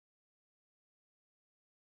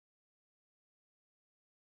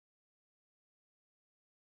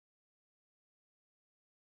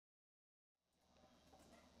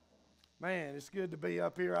Man, it's good to be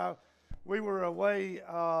up here. We were away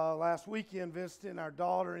last weekend visiting our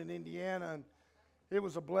daughter in Indiana, and it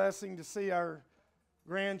was a blessing to see our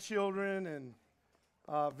grandchildren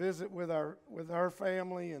and visit with her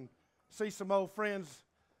family and see some old friends.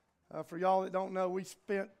 For y'all that don't know, we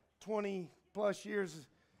spent 20 plus years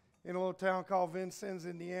in a little town called Vincennes,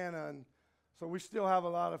 Indiana, and so we still have a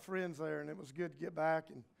lot of friends there, and it was good to get back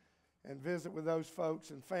and visit with those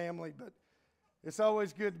folks and family. But it's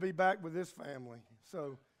always good to be back with this family.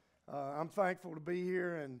 So I'm thankful to be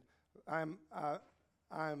here, and I'm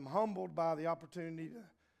humbled by the opportunity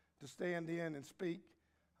to stand in and speak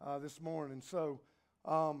this morning. So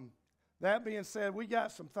that being said, we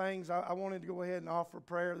got some things. I wanted to go ahead and offer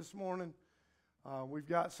prayer this morning. We've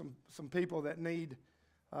got some people that need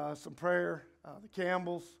some prayer. The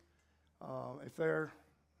Campbells, if there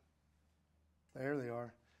they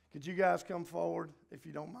are. Could you guys come forward if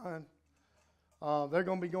you don't mind? They're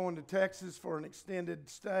going to be going to Texas for an extended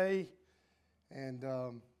stay, and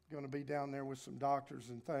going to be down there with some doctors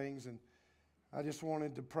and things. And I just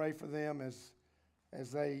wanted to pray for them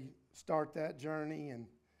as they start that journey, and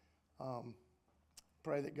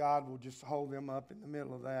pray that God will just hold them up in the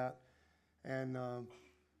middle of that. And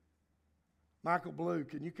Michael Blue,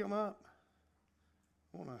 can you come up?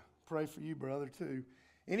 I want to pray for you, brother, too.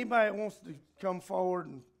 Anybody that wants to come forward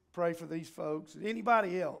and pray for these folks,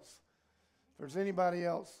 anybody else? If there's anybody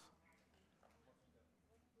else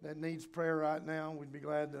that needs prayer right now, we'd be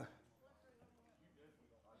glad to.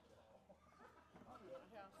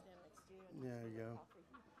 There you go.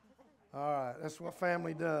 All right, that's what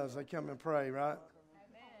family does. They come and pray, right?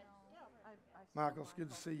 Michael, it's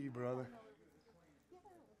good to see you, brother.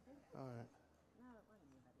 All right.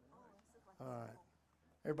 All right.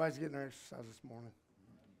 Everybody's getting their exercise this morning.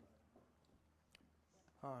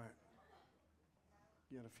 All right.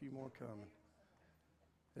 Got a few more coming.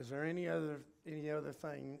 Is there any other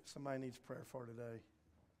thing somebody needs prayer for today?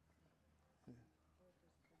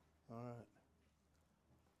 All right.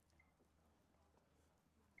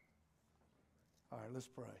 All right, let's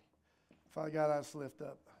pray. Father God, I just lift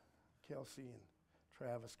up Kelsey and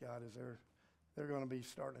Travis, God, as they're going to be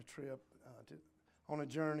starting a trip on a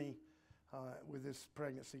journey with this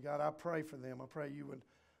pregnancy. God, I pray for them. I pray you would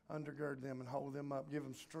undergird them and hold them up. Give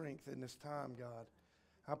them strength in this time, God.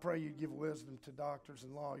 I pray you'd give wisdom to doctors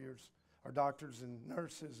and lawyers, or doctors and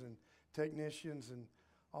nurses and technicians and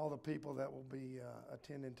all the people that will be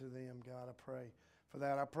attending to them, God. I pray for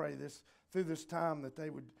that. I pray through this time that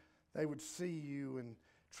they would see you and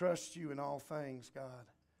trust you in all things, God,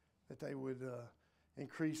 that they would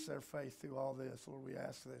increase their faith through all this. Lord, we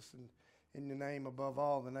ask this in your name above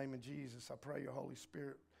all, the name of Jesus. I pray your Holy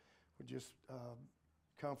Spirit would just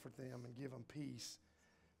comfort them and give them peace.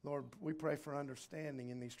 Lord, we pray for understanding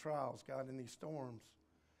in these trials, God, in these storms.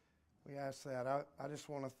 We ask that. I just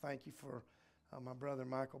want to thank you for my brother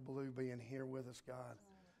Michael Blue being here with us, God.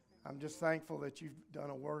 I'm just thankful that you've done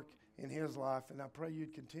a work in his life, and I pray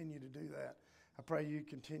you'd continue to do that. I pray you'd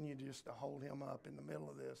continue just to hold him up in the middle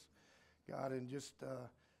of this, God, and just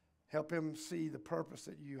help him see the purpose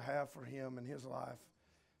that you have for him in his life.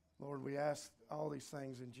 Lord, we ask all these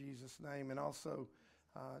things in Jesus' name, and also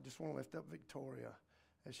just want to lift up Victoria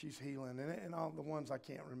as she's healing, and all the ones I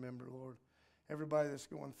can't remember, Lord. Everybody that's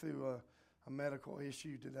going through a medical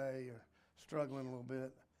issue today or struggling a little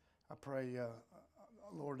bit, I pray,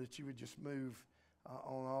 Lord, that you would just move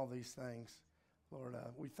on all these things. Lord,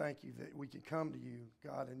 we thank you that we can come to you,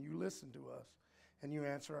 God, and you listen to us, and you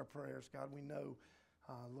answer our prayers. God, we know,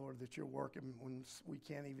 Lord, that you're working when we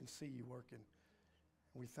can't even see you working.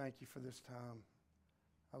 We thank you for this time.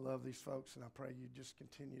 I love these folks, and I pray you just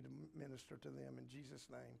continue to minister to them. In Jesus'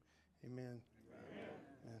 name, amen.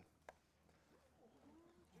 Amen.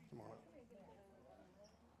 Come on.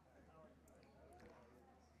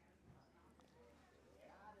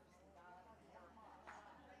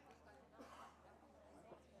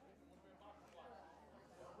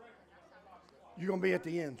 You're going to be at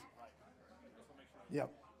the end. Yep.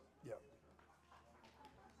 Yep.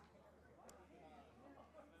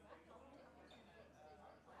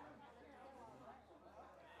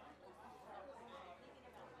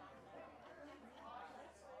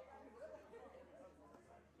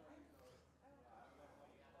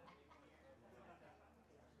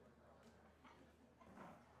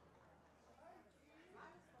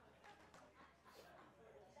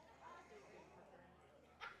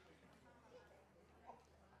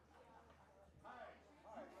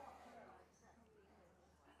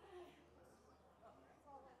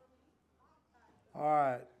 All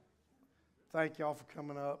right. Thank y'all for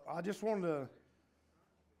coming up. I just wanted to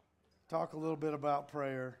talk a little bit about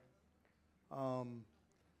prayer.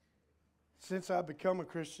 Since I've become a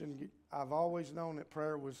Christian, I've always known that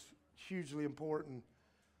prayer was hugely important.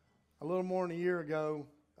 A little more than a year ago,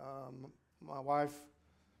 my wife,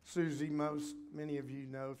 Susie, many of you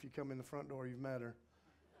know, if you come in the front door, you've met her.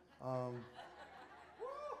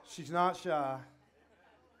 She's not shy,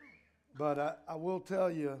 but I will tell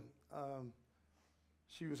you,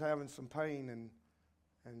 she was having some pain,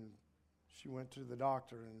 and she went to the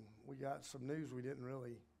doctor, and we got some news we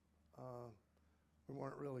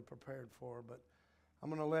weren't really prepared for. But I'm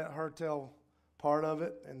going to let her tell part of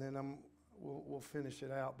it, and then we'll finish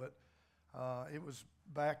it out. But it was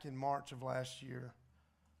back in March of last year,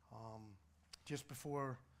 just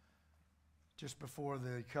before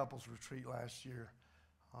the couples retreat last year.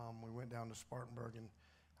 We went down to Spartanburg, and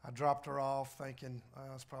I dropped her off thinking,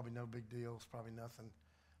 it's probably no big deal. It's probably nothing.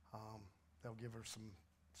 They'll give her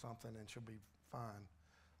something, and she'll be fine.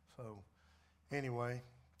 So anyway,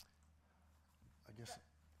 I guess,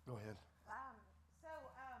 go ahead. I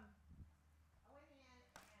went in,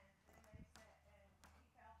 and then they said, and he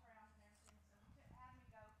felt around and everything, so he had me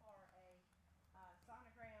go for a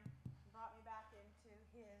sonogram, and brought me back into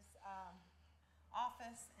his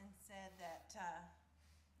office and said that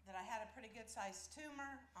I had a pretty good sized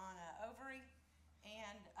tumor on an ovary,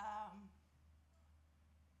 and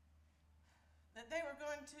that they were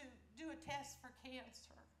going to do a test for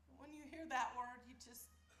cancer. When you hear that word, you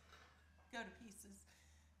just go to pieces.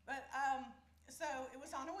 But so it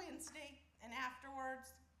was on a Wednesday, and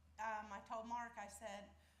afterwards, I told Mark, I said,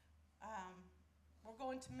 we're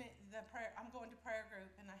going to I'm going to prayer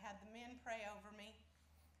group, and I had the men pray over me.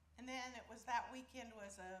 And then it was that weekend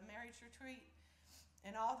was a marriage retreat,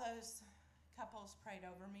 and all those couples prayed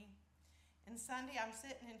over me. And Sunday, I'm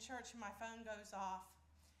sitting in church, and my phone goes off,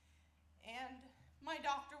 and my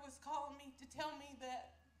doctor was calling me to tell me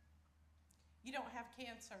that you don't have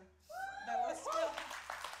cancer. That was still.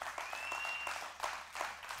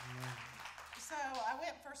 So I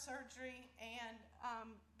went for surgery, and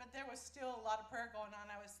but there was still a lot of prayer going on.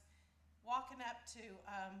 I was walking up to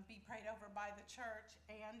be prayed over by the church,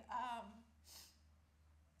 and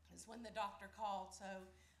is when the doctor called. So,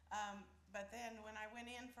 but then when I went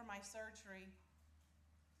in for my surgery,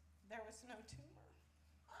 there was no tumor.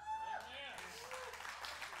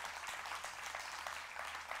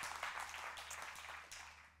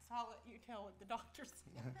 So I'll let you tell what the doctor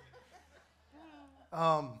said.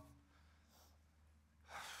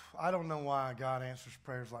 I don't know why God answers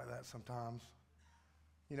prayers like that sometimes.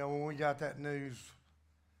 You know, when we got that news,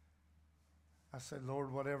 I said,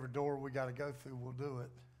 Lord, whatever door we got to go through, we'll do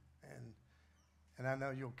it. And I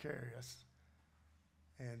know you'll carry us.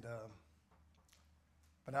 And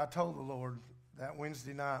but I told the Lord that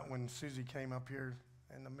Wednesday night when Susie came up here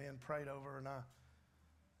and the men prayed over her, and I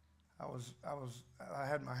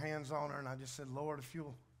had my hands on her, and I just said, Lord, if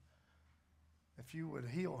you would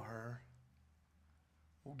heal her,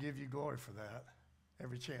 we'll give you glory for that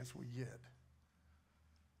every chance we get.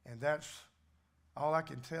 And that's all I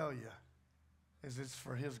can tell you is it's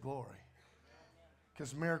for his glory.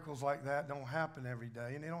 Because miracles like that don't happen every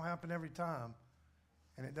day, and they don't happen every time.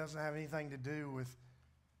 And it doesn't have anything to do with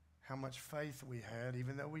how much faith we had,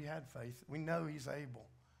 even though we had faith. We know he's able.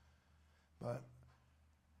 But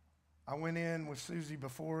I went in with Susie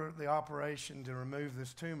before the operation to remove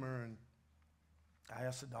this tumor, and I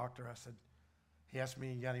asked the doctor, he asked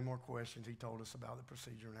me, you got any more questions? He told us about the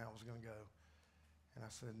procedure and how it was going to go. And I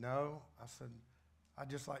said, no. I said, I'd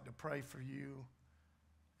just like to pray for you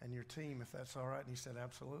and your team, if that's all right. And he said,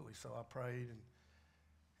 absolutely. So I prayed,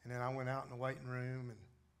 and then I went out in the waiting room, and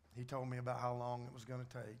he told me about how long it was going to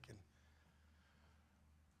take. And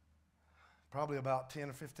probably about 10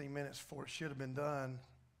 or 15 minutes before it should have been done,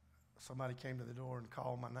 somebody came to the door and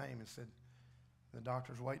called my name and said, the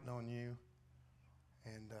doctor's waiting on you,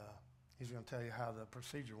 and he's going to tell you how the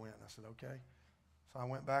procedure went. And I said, okay. So I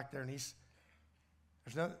went back there, and there's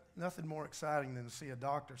nothing more exciting than to see a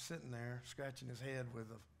doctor sitting there scratching his head with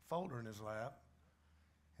a folder in his lap.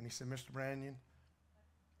 And he said, Mr. Brannion,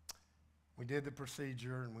 we did the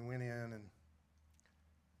procedure, and we went in, and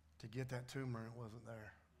to get that tumor, it wasn't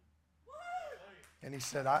there. And he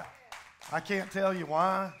said, I can't tell you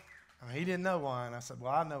why. He didn't know why. And I said,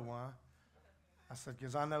 well, I know why. I said,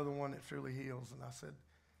 because I know the one that truly heals. And I said,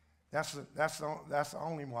 that's the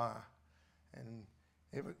only why. And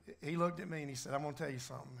he looked at me and he said, I'm going to tell you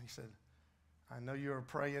something. He said, I know you're a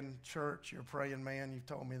praying church. You're a praying man. You've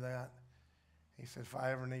told me that. He said, if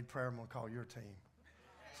I ever need prayer, I'm going to call your team.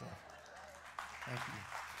 So, thank you.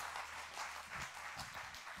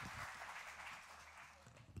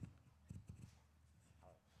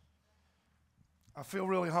 I feel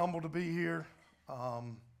really humbled to be here.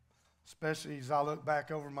 especially as I look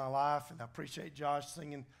back over my life, and I appreciate Josh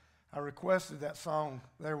singing. I requested that song,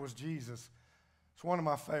 There Was Jesus. It's one of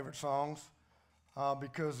my favorite songs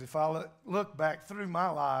because if I look back through my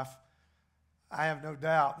life, I have no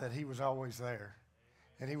doubt that he was always there.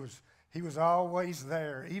 And he was always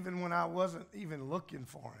there, even when I wasn't even looking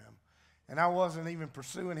for him. And I wasn't even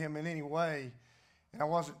pursuing him in any way. And I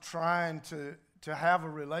wasn't trying to have a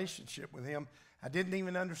relationship with him. I didn't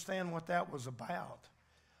even understand what that was about.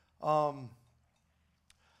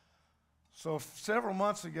 So several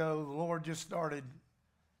months ago, the Lord just started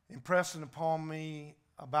impressing upon me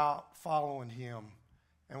about following him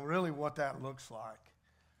and really what that looks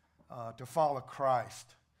like, to follow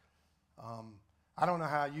Christ. I don't know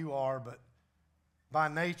how you are, but by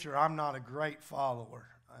nature, I'm not a great follower.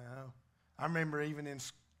 I remember even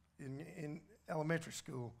in elementary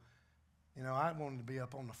school, I wanted to be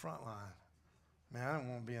up on the front line. Man, I didn't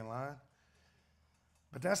want to be in line.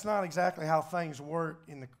 But that's not exactly how things work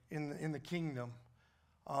in the kingdom.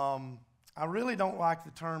 I really don't like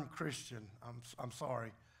the term Christian. I'm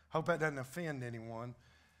sorry. Hope that doesn't offend anyone.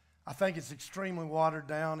 I think it's extremely watered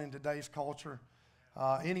down in today's culture.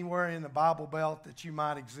 Anywhere in the Bible Belt that you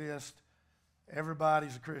might exist,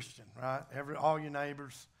 everybody's a Christian, right? All your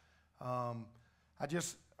neighbors. I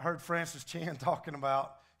just heard Francis Chan talking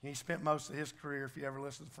about, he spent most of his career, if you ever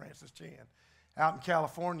listen to Francis Chan, out in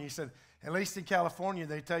California. He said, at least in California,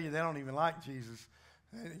 they tell you they don't even like Jesus.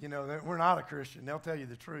 We're not a Christian. They'll tell you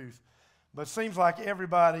the truth. But it seems like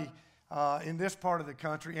everybody in this part of the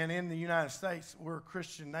country and in the United States, we're a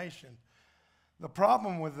Christian nation. The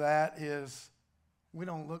problem with that is we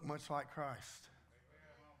don't look much like Christ.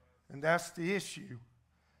 And that's the issue.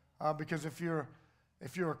 Because if you're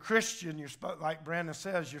a Christian, you're like Brandon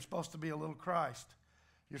says, you're supposed to be a little Christ.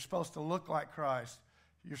 You're supposed to look like Christ.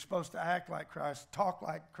 You're supposed to act like Christ, talk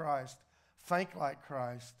like Christ, think like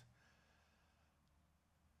Christ.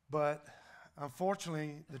 But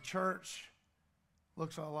unfortunately, the church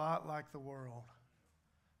looks a lot like the world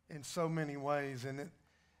in so many ways, and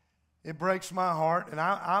it breaks my heart. And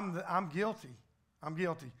I'm guilty. I'm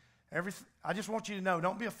guilty. I just want you to know,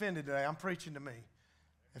 don't be offended today. I'm preaching to me.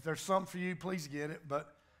 If there's something for you, please get it.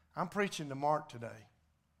 But I'm preaching to Mark today.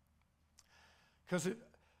 Because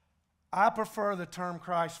I prefer the term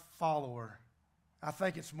Christ follower. I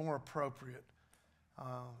think it's more appropriate.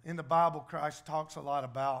 In the Bible, Christ talks a lot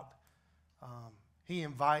about, he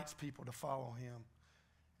invites people to follow him.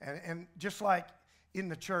 And just like in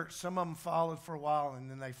the church, some of them followed for a while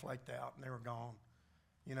and then they flaked out and they were gone.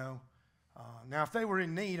 Now, if they were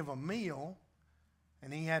in need of a meal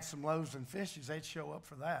and he had some loaves and fishes, they'd show up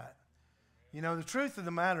for that. The truth of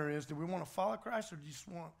the matter is, do we want to follow Christ or do you just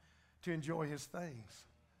want to enjoy his things?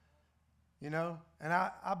 And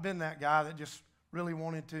I've been that guy that just really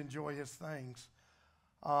wanted to enjoy his things.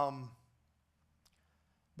 But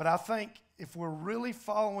I think if we're really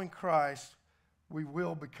following Christ, we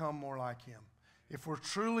will become more like him. If we're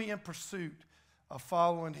truly in pursuit of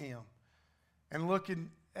following him and looking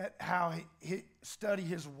at how he study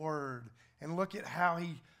his word and look at how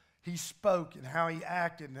he spoke and how he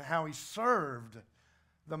acted and how he served.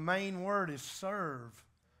 The main word is serve.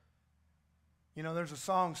 There's a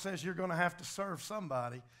song that says you're going to have to serve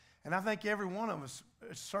somebody. And I think every one of us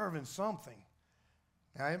is serving something.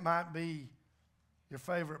 Now, it might be your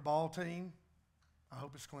favorite ball team. I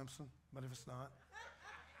hope it's Clemson, but if it's not,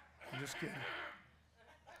 I'm just kidding.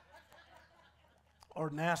 Or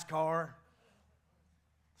NASCAR.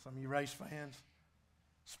 Some of you race fans.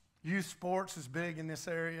 Youth sports is big in this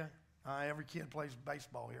area. Every kid plays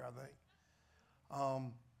baseball here, I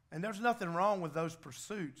think. And there's nothing wrong with those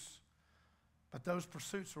pursuits. But those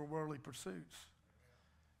pursuits are worldly pursuits.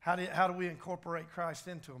 How do we incorporate Christ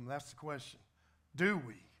into them? That's the question. Do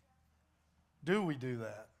we? Do we do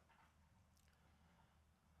that?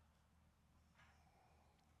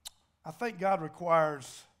 I think God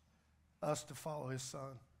requires us to follow his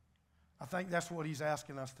Son. I think that's what he's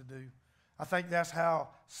asking us to do. I think that's how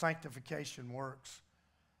sanctification works.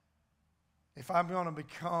 If I'm going to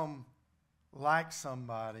become like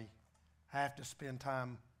somebody, I have to spend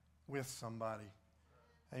time with somebody.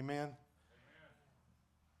 Amen?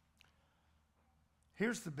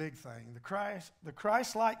 Here's the big thing. The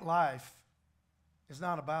Christ-like life is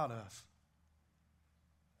not about us.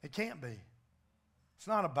 It can't be. It's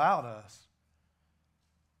not about us.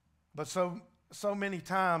 But so many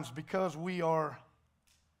times, because we are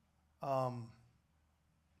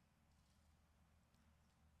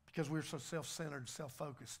because we're so self-centered,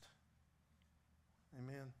 self-focused.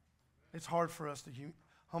 Amen. It's hard for us to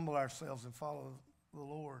humble ourselves and follow the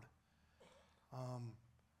Lord.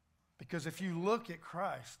 Because if you look at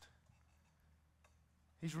Christ,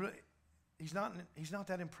 he's not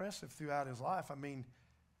that impressive throughout his life. I mean,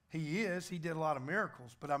 he did a lot of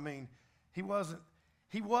miracles, but I mean, he wasn't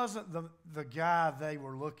the guy they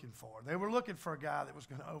were looking for. They were looking for a guy that was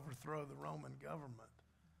going to overthrow the Roman government.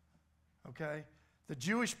 Okay? The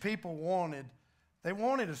Jewish people wanted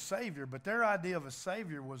a savior, but their idea of a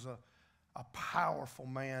savior was a powerful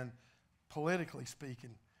man, politically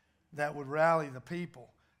speaking, that would rally the people,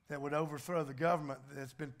 that would overthrow the government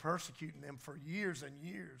that's been persecuting them for years and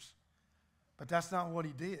years. But that's not what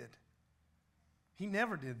he did. He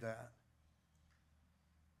never did that.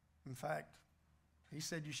 In fact, he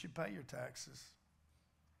said you should pay your taxes,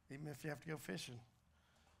 even if you have to go fishing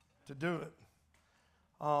to do it.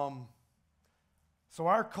 So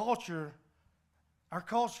our culture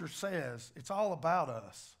says it's all about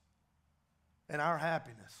us and our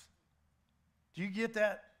happiness. Do you get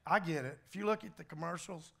that? I get it. If you look at the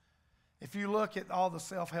commercials, if you look at all the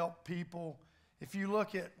self-help people, if you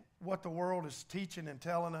look at what the world is teaching and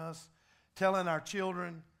telling us, telling our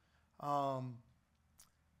children, some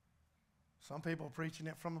people are preaching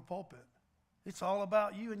it from the pulpit. It's all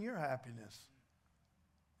about you and your happiness.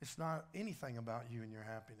 It's not anything about you and your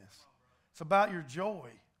happiness. It's about your joy.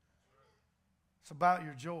 It's about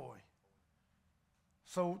your joy.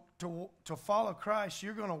 So to follow Christ,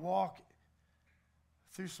 you're going to walk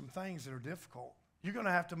through some things that are difficult. You're going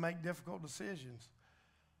to have to make difficult decisions.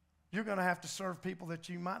 You're going to have to serve people that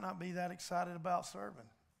you might not be that excited about serving.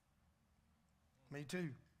 Me too.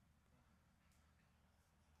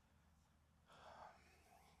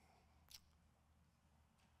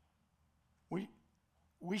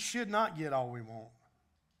 We should not get all we want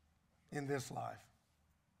in this life.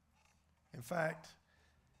 In fact,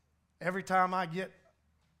 every time I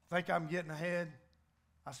think I'm getting ahead,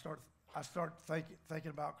 I start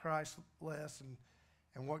thinking about Christ less and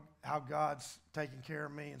how God's taking care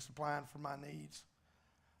of me and supplying for my needs.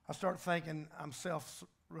 I start thinking I'm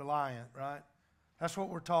self-reliant, right? That's what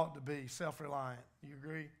we're taught to be, self-reliant. You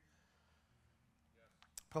agree?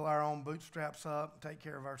 Pull our own bootstraps up and take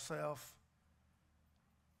care of ourselves.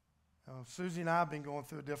 Susie and I have been going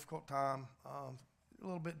through a difficult time, a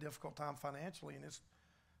little bit difficult time financially, and it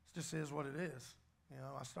just is what it is. You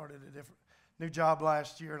know, I started a new job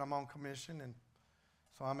last year, and I'm on commission, and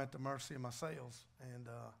so I'm at the mercy of my sales. And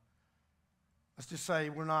let's just say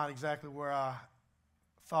we're not exactly where I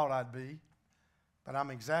thought I'd be, but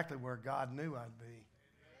I'm exactly where God knew I'd be.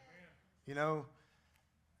 Amen. You know,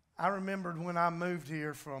 I remembered when I moved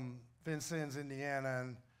here from Vincennes, Indiana,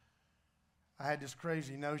 and I had this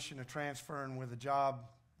crazy notion of transferring with a job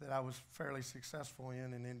that I was fairly successful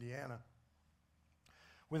in Indiana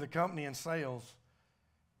with a company in sales.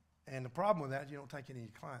 And the problem with that, you don't take any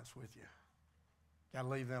clients with you. Got to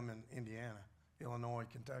leave them in Indiana, Illinois,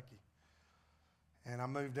 Kentucky. And I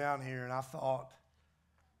moved down here and I thought,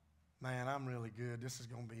 man, I'm really good. This is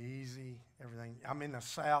going to be easy. Everything. I'm in the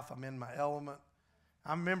South. I'm in my element.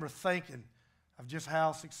 I remember thinking of just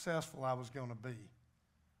how successful I was going to be.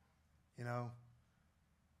 You know,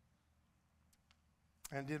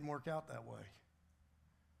 and it didn't work out that way.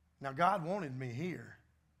 Now, God wanted me here.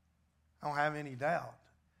 I don't have any doubt.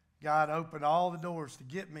 God opened all the doors to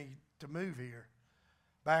get me to move here,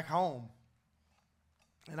 back home.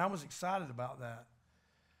 And I was excited about that,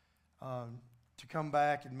 to come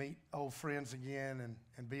back and meet old friends again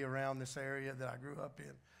and be around this area that I grew up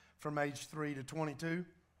in from age 3 to 22.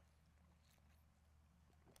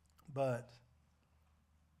 But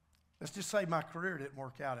let's just say my career didn't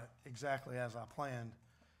work out exactly as I planned.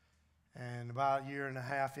 And about a year and a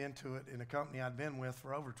half into it, in a company I'd been with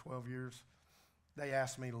for over 12 years, they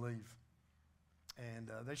asked me to leave. And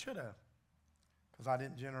they should have, because I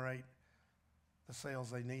didn't generate the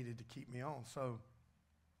sales they needed to keep me on. So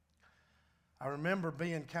I remember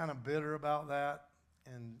being kind of bitter about that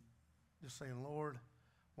and just saying, Lord,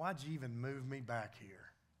 why'd you even move me back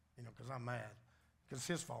here? You know, because I'm mad. Because it's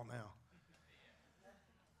his fault now.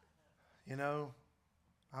 You know,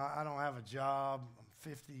 I don't have a job. I'm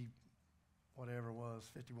 50, whatever it was,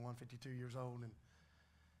 51, 52 years old. And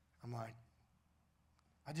I'm like,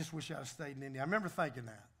 I just wish I'd have stayed in Indiana. I remember thinking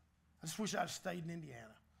that. I just wish I'd have stayed in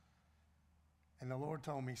Indiana. And the Lord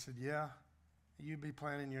told me, he said, yeah, you'd be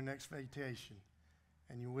planning your next vacation,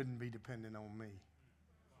 and you wouldn't be dependent on me.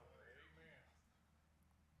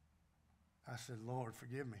 I said, Lord,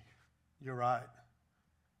 forgive me. You're right.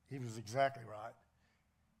 He was exactly right.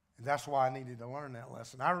 And that's why I needed to learn that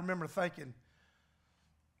lesson. I remember thinking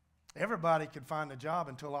everybody could find a job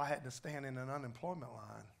until I had to stand in an unemployment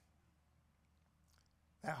line.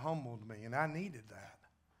 That humbled me, and I needed that.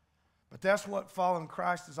 But that's what following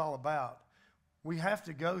Christ is all about. We have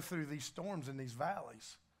to go through these storms and these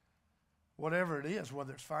valleys. whatever it is,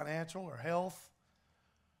 whether it's financial or health,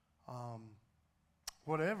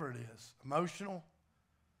 whatever it is, emotional.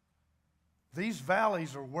 These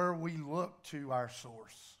valleys are where we look to our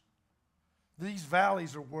source. These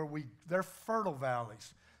valleys are they're fertile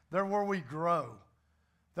valleys. They're where we grow.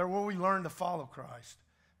 They're where we learn to follow Christ.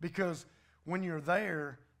 Because when you're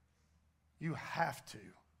there, you have to.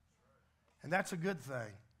 And that's a good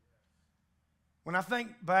thing. When I think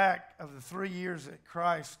back of the 3 years that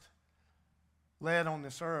Christ led on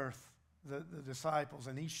this earth, the disciples,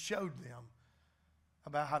 and he showed them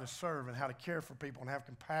about how to serve and how to care for people and have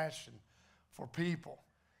compassion for people,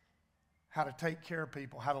 how to take care of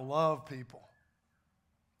people, how to love people.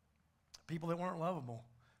 People that weren't lovable,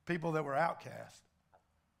 people that were outcast.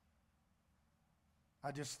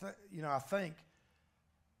 I think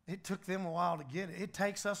it took them a while to get it. It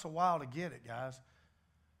takes us a while to get it, guys.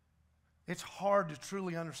 It's hard to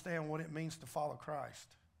truly understand what it means to follow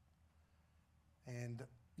Christ. And,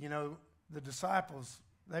 the disciples,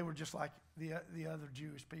 they were just like the other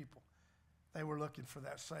Jewish people. They were looking for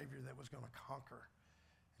that Savior that was going to conquer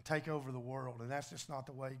and take over the world. And that's just not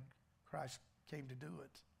the way Christ came to do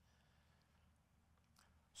it.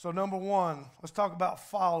 So number one, let's talk about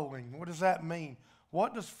following. What does that mean?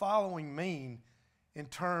 What does following mean in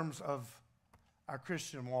terms of our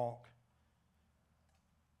Christian walk?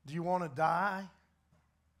 Do you want to die?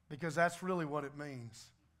 Because that's really what it means.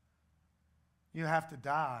 You have to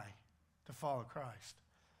die to follow Christ.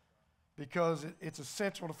 Because it's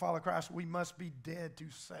essential to follow Christ. We must be dead to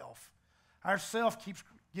self. Our self keeps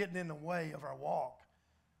getting in the way of our walk.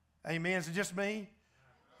 Amen. Is it just me?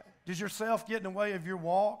 Does your self get in the way of your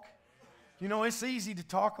walk? It's easy to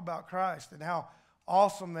talk about Christ and how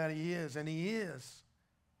awesome that he is. And he is.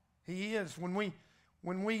 He is. When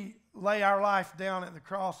we lay our life down at the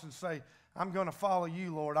cross and say, I'm going to follow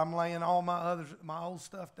you, Lord. I'm laying all my old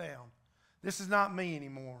stuff down. This is not me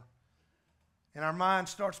anymore. And our mind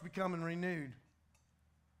starts becoming renewed.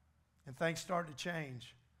 And things start to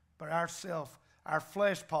change. But our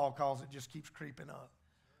flesh, Paul calls it, just keeps creeping up.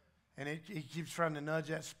 And it keeps trying to nudge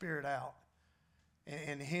that spirit out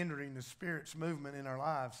and hindering the Spirit's movement in our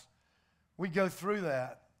lives. We go through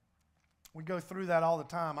that. We go through that all the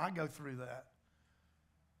time. I go through that.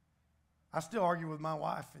 I still argue with my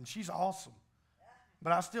wife, and she's awesome.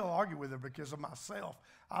 But I still argue with her because of myself.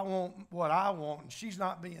 I want what I want, and she's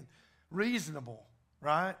not being reasonable,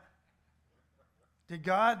 right? Did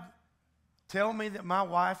God tell me that my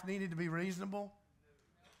wife needed to be reasonable?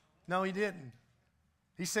 No, he didn't.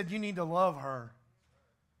 He said, you need to love her.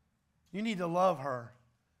 You need to love her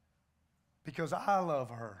because I love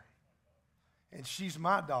her. And she's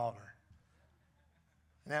my daughter.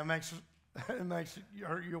 And that makes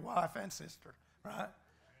her your wife and sister, right?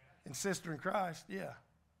 And sister in Christ, yeah.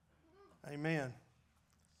 Amen.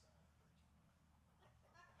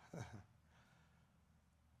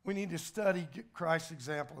 We need to study Christ's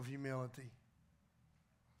example of humility.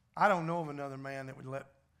 I don't know of another man that would let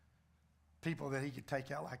people that he could take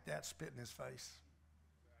out like that spit in his face,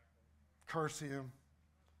 curse him,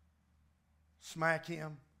 smack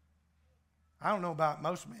him. I don't know about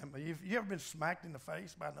most men, but have you ever been smacked in the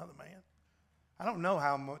face by another man? I don't know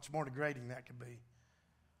how much more degrading that could be.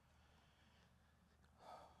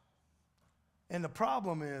 And the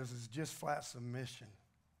problem is just flat submission.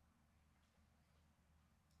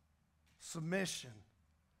 Submission.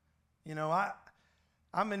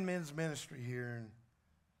 I'm in men's ministry here,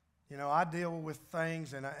 and I deal with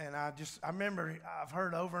things, and I remember I've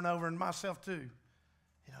heard over and over, and myself too.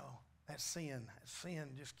 That sin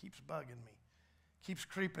just keeps bugging me, keeps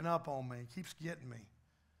creeping up on me, keeps getting me.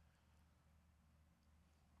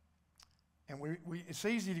 And it's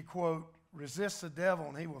easy to quote, resist the devil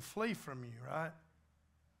and he will flee from you, right?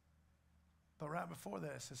 But right before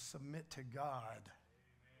that it says submit to God. Amen.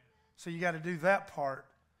 So you got to do that part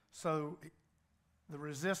so the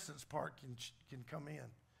resistance part can come in.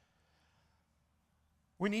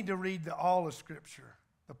 We need to read all of Scripture,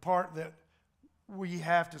 the part that we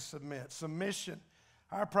have to submit. Submission,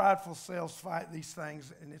 our prideful selves fight these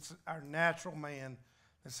things, and it's our natural man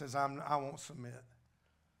that says, I won't submit.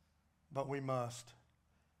 But we must.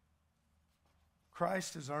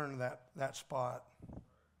 Christ has earned that spot.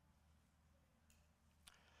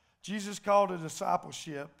 Jesus' call to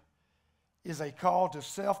discipleship is a call to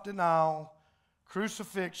self-denial,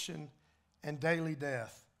 crucifixion, and daily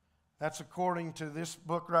death. That's according to this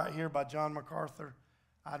book right here by John MacArthur.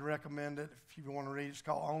 I'd recommend it if you want to read it. It's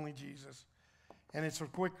called Only Jesus. And it's a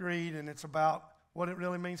quick read, and it's about what it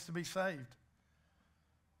really means to be saved.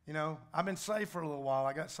 I've been saved for a little while.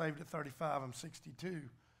 I got saved at 35. I'm 62.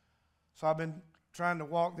 So I've been trying to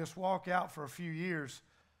walk this walk out for a few years.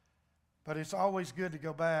 But it's always good to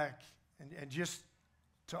go back and just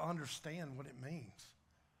to understand what it means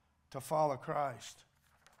to follow Christ.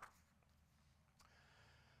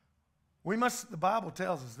 The Bible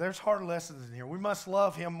tells us, there's hard lessons in here. We must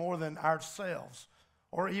love him more than ourselves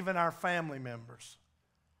or even our family members.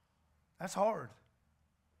 That's hard.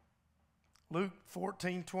 Luke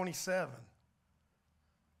 14:27.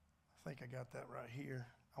 I think I got that right here.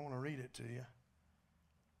 I want to read it to you.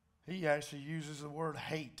 He actually uses the word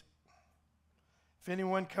hate. If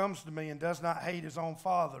anyone comes to me and does not hate his own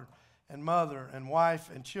father and mother and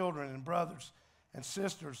wife and children and brothers and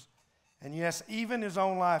sisters, and yes, even his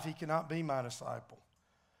own life, he cannot be my disciple.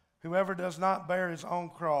 Whoever does not bear his own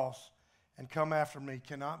cross and come after me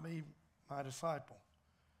cannot be my disciple.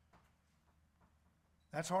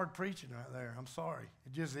 That's hard preaching right there. I'm sorry.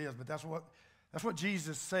 It just is. But that's what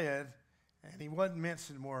Jesus said, and he wasn't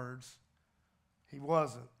mincing words. He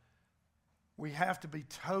wasn't. We have to be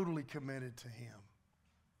totally committed to him.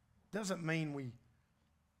 Doesn't mean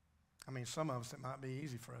some of us, it might be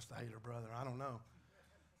easy for us to hate our brother. I don't know.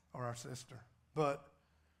 Or our sister. But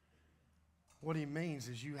what he means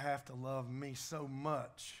is you have to love me so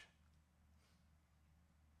much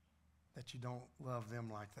that you don't love them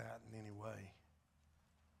like that in any way.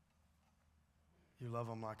 You love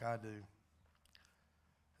them like I do.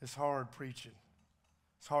 It's hard preaching.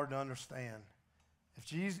 It's hard to understand.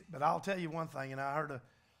 But I'll tell you one thing, and I heard a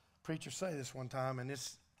preacher say this one time, and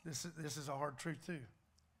this is a hard truth too.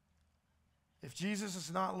 If Jesus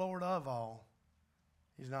is not Lord of all,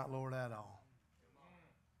 he's not Lord at all.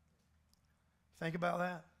 Think about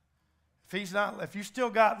that. If you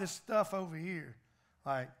still got this stuff over here,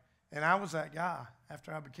 and I was that guy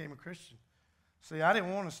after I became a Christian. See, I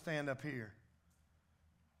didn't want to stand up here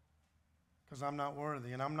because I'm not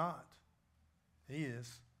worthy, and I'm not. He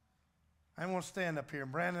is. I didn't want to stand up here.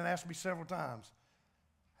 And Brandon asked me several times,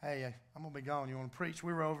 hey, I'm going to be gone. You want to preach?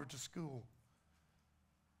 We were over to school.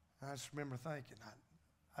 And I just remember thinking,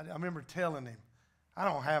 I remember telling him, I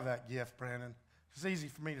don't have that gift, Brandon. It's easy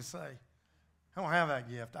for me to say. I don't have that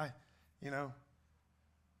gift.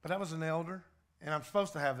 But I was an elder, and I'm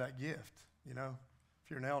supposed to have that gift. If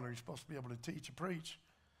you're an elder, you're supposed to be able to teach and preach.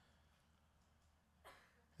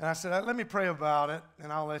 And I said, let me pray about it,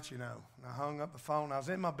 and I'll let you know. And I hung up the phone. I was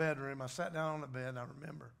in my bedroom. I sat down on the bed, and I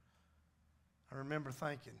remember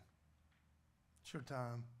thinking, it's your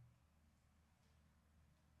time.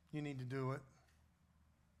 You need to do it.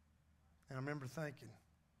 And I remember thinking,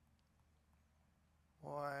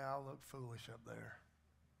 boy, I'll look foolish up there.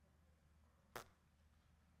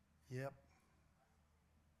 Yep.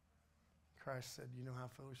 Christ said, you know how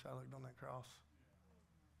foolish I looked on that cross?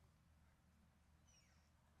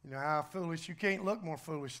 You know how foolish, you can't look more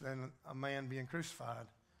foolish than a man being crucified.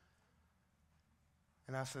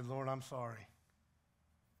 And I said, Lord, I'm sorry.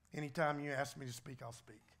 Anytime you ask me to speak, I'll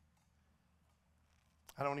speak.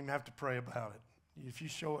 I don't even have to pray about it. If you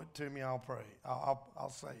show it to me, I'll pray. I'll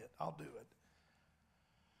say it. I'll do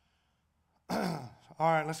it.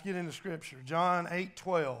 All right, let's get into Scripture. John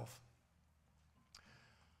 8:12.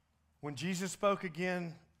 When Jesus spoke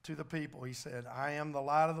again to the people, he said, I am the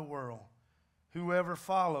light of the world. Whoever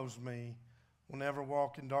follows me will never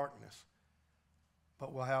walk in darkness,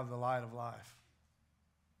 but will have the light of life.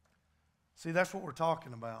 See, that's what we're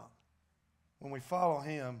talking about. When we follow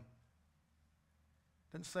him,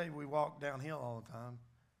 it doesn't say we walk downhill all the time.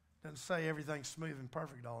 It doesn't say everything's smooth and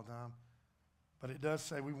perfect all the time. But it does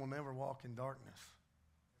say we will never walk in darkness.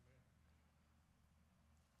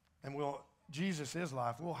 And Jesus is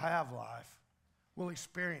life. We'll have life. We'll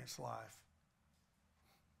experience life.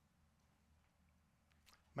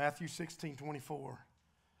 Matthew 16:24.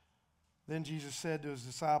 Then Jesus said to his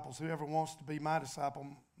disciples, whoever wants to be my disciple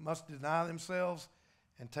must deny themselves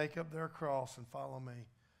and take up their cross and follow me.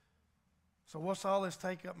 So what's all this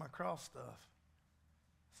take up my cross stuff?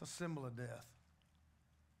 It's a symbol of death.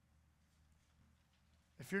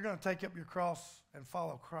 If you're going to take up your cross and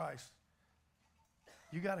follow Christ,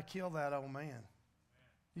 you got to kill that old man.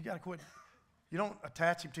 You got to quit. You don't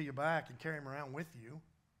attach him to your back and carry him around with you.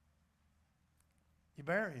 You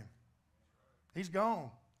bury him. He's gone.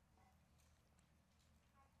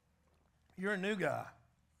 You're a new guy.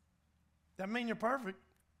 Doesn't mean you're perfect.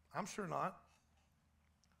 I'm sure not.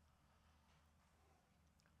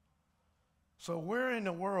 So where in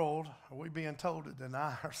the world are we being told to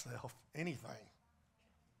deny ourselves anything?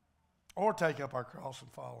 Or take up our cross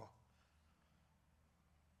and follow?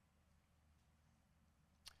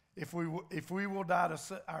 If we will die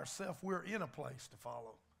to ourselves, we're in a place to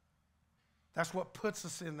follow. That's what puts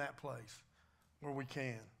us in that place where we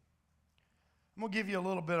can. I'm going to give you a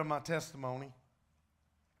little bit of my testimony.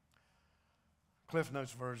 Cliff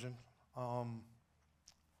Notes version. I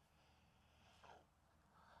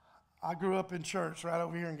grew up in church right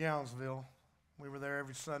over here in Gownsville. We were there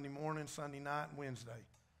every Sunday morning, Sunday night, and Wednesday.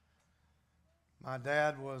 My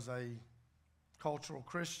dad was a cultural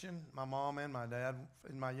Christian, my mom and my dad,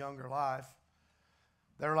 in my younger life.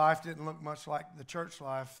 Their life didn't look much like the church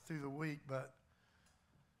life through the week, but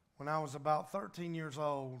when I was about 13 years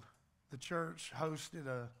old, the church hosted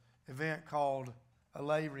an event called a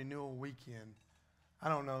Lay Renewal Weekend. I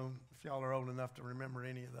don't know if y'all are old enough to remember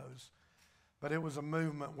any of those, but it was a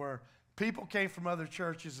movement where people came from other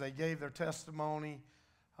churches, they gave their testimony,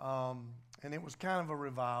 and it was kind of a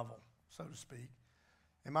revival, so to speak.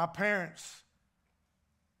 And my parents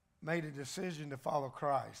made a decision to follow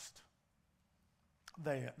Christ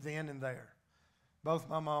then and there, both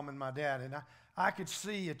my mom and my dad. And I could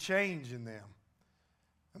see a change in them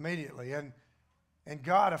immediately. And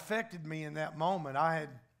God affected me in that moment. I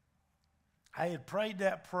had prayed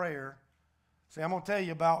that prayer. See, I'm going to tell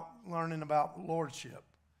you about learning about lordship.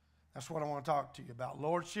 That's what I want to talk to you about,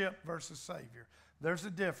 lordship versus Savior. There's a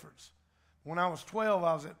difference. When I was 12,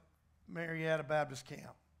 I was at Marietta Baptist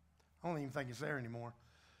Camp. I don't even think it's there anymore.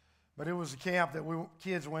 But it was a camp that we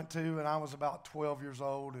kids went to, and I was about 12 years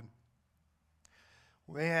old. And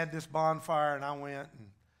we had this bonfire, and I went, and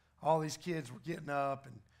all these kids were getting up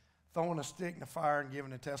and throwing a stick in the fire and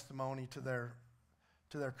giving a testimony to their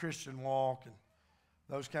Christian walk and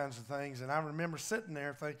those kinds of things. And I remember sitting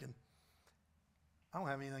there thinking, I don't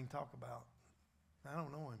have anything to talk about. I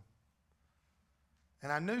don't know him. And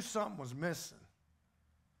I knew something was missing.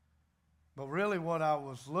 But really what I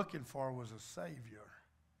was looking for was a Savior.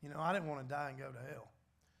 You know, I didn't want to die and go to hell.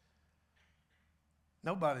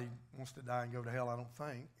 Nobody wants to die and go to hell, I don't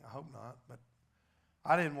think. I hope not. But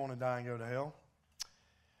I didn't want to die and go to hell.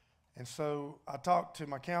 And so I talked to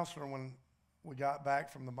my counselor when we got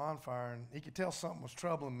back from the bonfire, and he could tell something was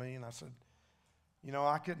troubling me. And I said, you know,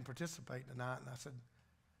 I couldn't participate tonight. And I said,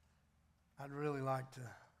 I'd really like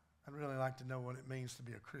to know what it means to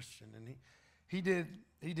be a Christian. And he did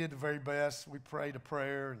the very best. We prayed a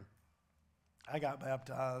prayer, and I got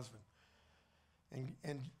baptized.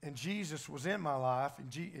 And Jesus was in my life,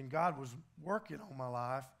 and God was working on my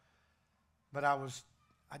life, but I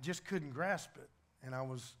just couldn't grasp it. And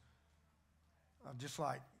I'm just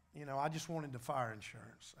like, you know, I just wanted the fire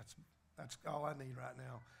insurance. That's all I need right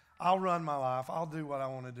now. I'll run my life. I'll do what I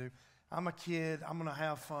want to do. I'm a kid. I'm going to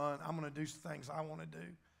have fun. I'm going to do things I want to do.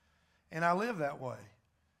 And I lived that way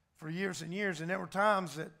for years and years. And there were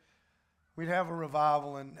times that we'd have a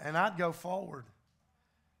revival, and I'd go forward.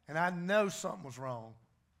 And I know something was wrong.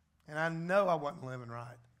 And I know I wasn't living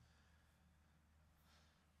right.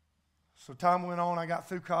 So time went on. I got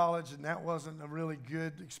through college, and that wasn't a really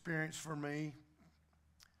good experience for me.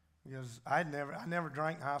 Because I never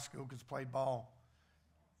drank in high school because I played ball.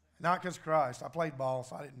 Not because of Christ. I played ball,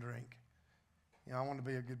 so I didn't drink. You know, I wanted to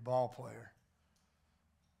be a good ball player.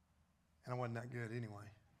 And I wasn't that good anyway.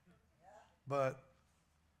 But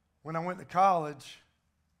when I went to college,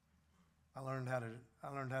 I learned how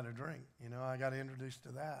to drink. You know, I got introduced to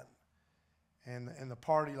that. And the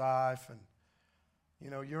party life, and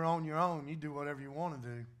you know, you're on your own. You do whatever you want to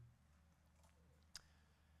do.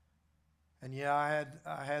 And yeah,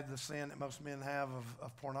 I had the sin that most men have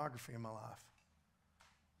of pornography in my life.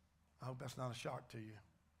 I hope that's not a shock to you.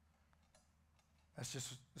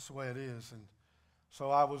 That's the way it is. And so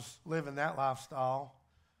I was living that lifestyle.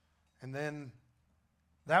 And then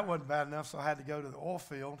that wasn't bad enough, so I had to go to the oil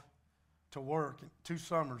field to work 2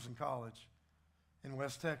 summers in college in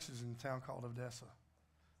West Texas in a town called Odessa.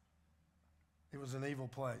 It was an evil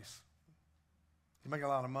place. You make a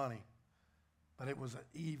lot of money, but it was an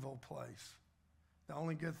evil place. The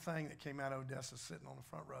only good thing that came out of Odessa sitting on the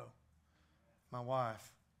front row, my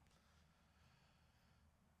wife.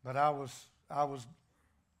 But I was,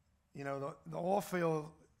 you know, the oil field,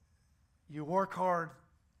 you work hard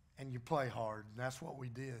and you play hard, and that's what we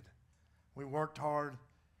did. We worked hard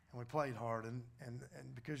and we played hard, and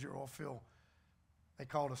because you're oil field, they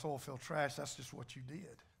called us oil field trash, that's just what you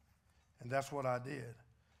did. And that's what I did.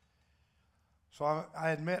 So I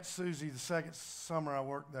had met Susie the second summer I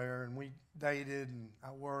worked there, and we dated, and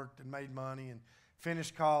I worked and made money and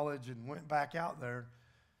finished college and went back out there.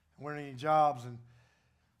 There weren't any jobs, and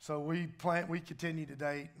so we continued to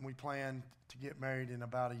date, and we planned to get married in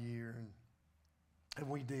about a year, and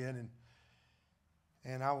we did.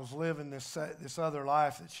 And I was living this other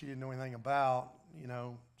life that she didn't know anything about. You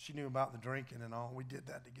know, she knew about the drinking and all. We did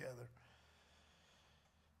that together.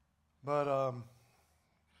 But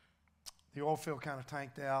the oil field kind of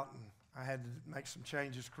tanked out, and I had to make some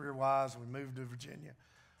changes career-wise. We moved to Virginia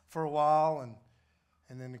for a while,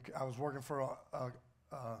 and then I was working for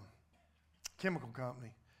chemical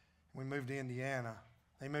company. We moved to Indiana.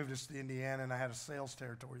 They moved us to Indiana, and I had a sales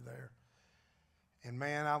territory there. And,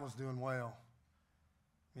 man, I was doing well.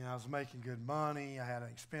 You know, I was making good money. I had an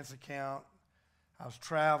expense account. I was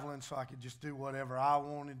traveling so I could just do whatever I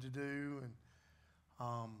wanted to do. And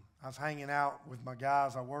I was hanging out with my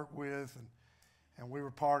guys I work with, and we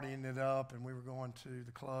were partying it up, and we were going to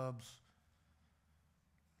the clubs.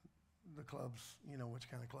 The clubs, you know which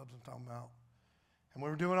kind of clubs I'm talking about. And we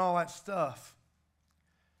were doing all that stuff.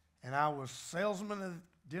 And I was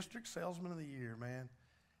district salesman of the year, man.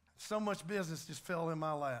 So much business just fell in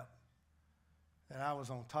my lap that I was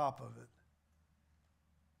on top of it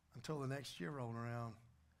until the next year rolled around.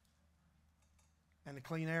 And the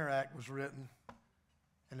Clean Air Act was written,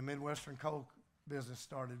 and the Midwestern coal business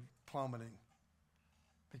started plummeting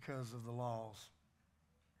because of the laws.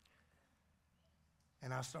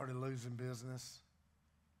 And I started losing business,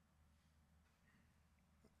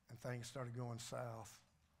 and things started going south.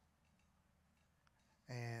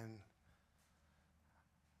 And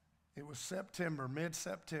it was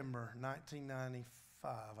mid-September 1995,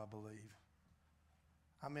 I believe.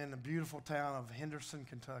 I'm in the beautiful town of Henderson,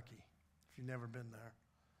 Kentucky, if you've never been there,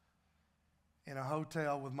 in a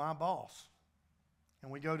hotel with my boss.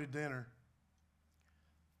 And we go to dinner.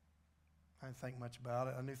 I didn't think much about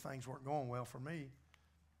it. I knew things weren't going well for me,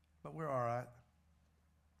 but we're all right.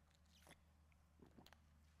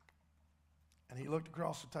 And he looked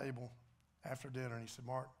across the table after dinner, and he said,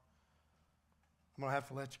 "Mark, I'm going to have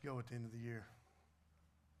to let you go at the end of the year."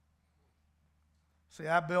 See,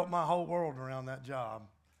 I built my whole world around that job.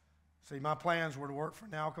 See, my plans were to work for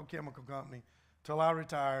Nalco Chemical Company till I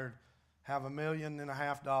retired, have $1.5 million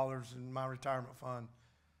in my retirement fund,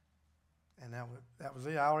 and that was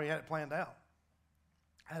it. I already had it planned out.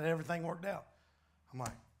 I had everything worked out. I'm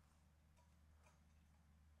like,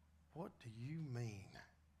 what do you mean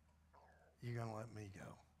you're going to let me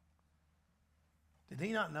go? Did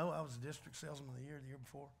he not know I was the district salesman of the year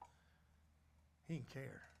before? He didn't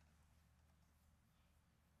care.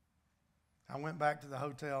 I went back to the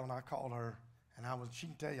hotel and I called her, and she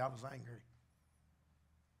can tell you I was angry.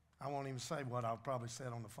 I won't even say what I probably said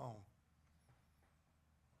on the phone.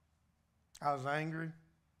 I was angry.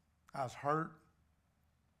 I was hurt.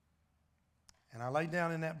 And I laid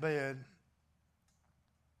down in that bed,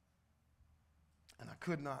 and I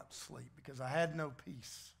could not sleep because I had no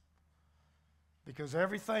peace. Because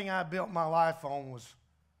everything I built my life on was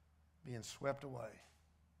being swept away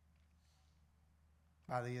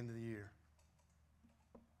by the end of the year.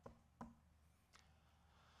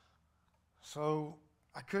 So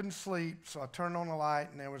I couldn't sleep, so I turned on the light,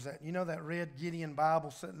 and there was that red Gideon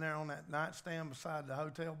Bible sitting there on that nightstand beside the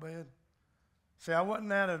hotel bed? See, I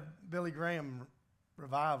wasn't at a Billy Graham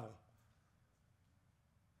revival.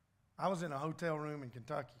 I was in a hotel room in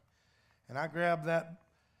Kentucky, and I grabbed that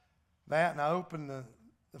and I opened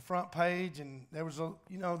the front page, and there was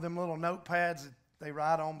them little notepads that they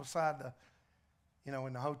write on beside in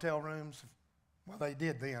the hotel rooms. Well, they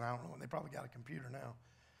did then. I don't know. They probably got a computer now.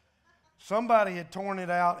 Somebody had torn it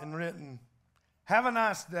out and written, "Have a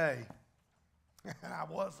nice day." And I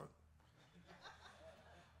wasn't.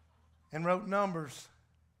 And wrote numbers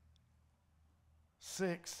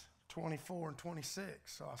 6, 24, and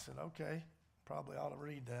 26. So I said, okay, probably ought to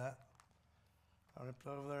read that. I ripped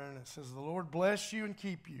over there, and it says, "The Lord bless you and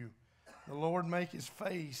keep you. The Lord make his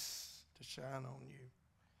face to shine on you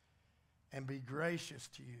and be gracious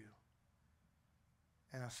to you."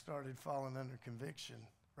 And I started falling under conviction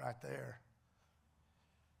right there.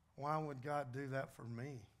 Why would God do that for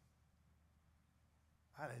me?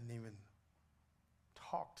 I didn't even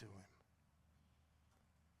talk to him.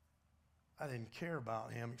 I didn't care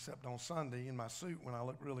about him except on Sunday in my suit when I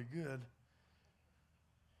looked really good.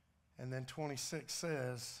 And then 26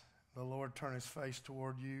 says, "The Lord turn his face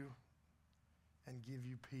toward you and give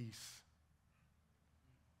you peace."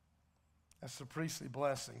 That's the priestly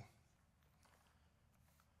blessing.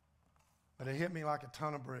 But it hit me like a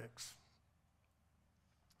ton of bricks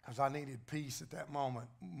because I needed peace at that moment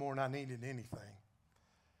more than I needed anything.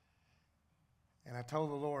 And I told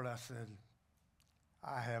the Lord, I said,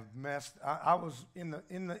 I have messed. I was in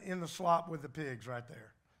the slop with the pigs right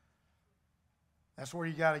there. That's where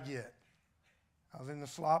you got to get. I was in the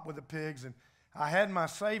slop with the pigs, and I had my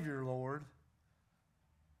Savior, Lord,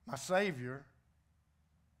 my Savior,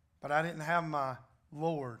 but I didn't have my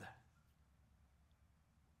Lord.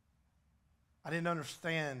 I didn't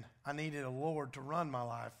understand I needed a Lord to run my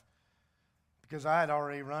life because I had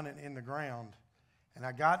already run it in the ground. And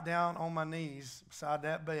I got down on my knees beside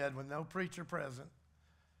that bed with no preacher present,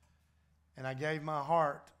 and I gave my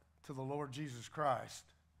heart to the Lord Jesus Christ.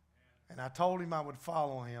 And I told him I would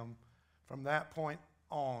follow him from that point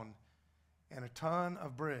on, and a ton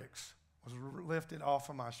of bricks was lifted off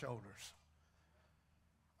of my shoulders.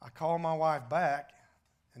 I called my wife back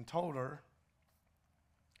and told her,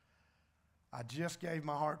 I just gave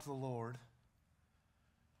my heart to the Lord.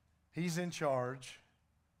 He's in charge.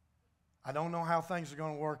 I don't know how things are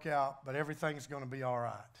going to work out, but everything's going to be all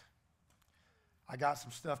right. I got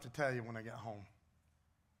some stuff to tell you when I get home.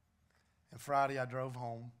 And Friday I drove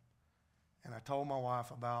home, and I told my wife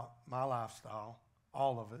about my lifestyle,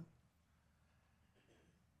 all of it.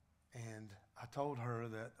 And I told her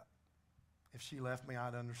that if she left me,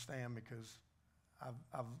 I'd understand, because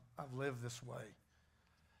I've lived this way.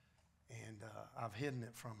 And I've hidden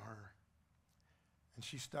it from her. And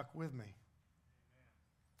she stuck with me.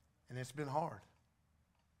 And it's been hard.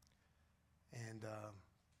 And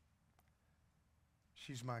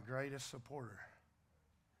she's my greatest supporter.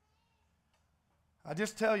 I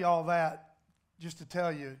just tell you all that just to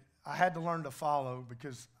tell you I had to learn to follow,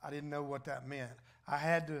 because I didn't know what that meant. I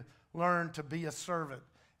had to learn to be a servant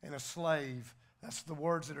and a slave. That's the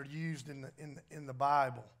words that are used in the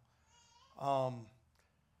Bible.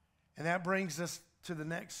 And that brings us to the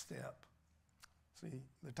next step. See,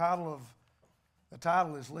 the title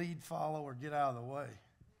is Lead, Follow, or Get Out of the Way.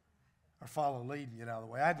 Or follow, lead, and get out of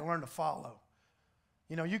the way. I had to learn to follow.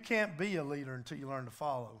 You know, you can't be a leader until you learn to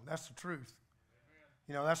follow. That's the truth.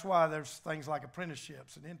 You know, that's why there's things like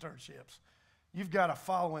apprenticeships and internships. You've got to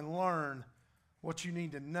follow and learn what you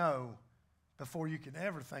need to know before you can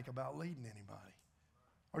ever think about leading anybody.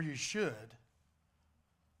 Or you should.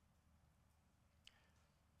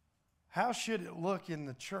 How should it look in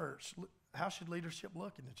the church? How should leadership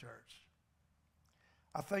look in the church?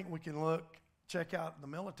 I think we can check out the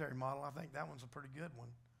military model. I think that one's a pretty good one.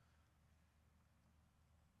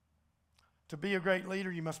 To be a great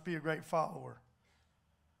leader, you must be a great follower.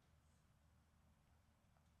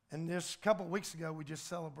 And this couple of weeks ago, we just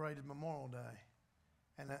celebrated Memorial Day.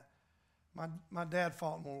 And my dad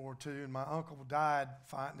fought in World War II, and my uncle died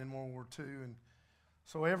fighting in World War II. And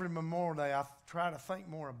so every Memorial Day, I try to think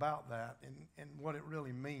more about that and what it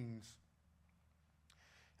really means.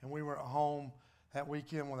 And we were at home that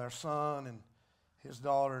weekend with our son and his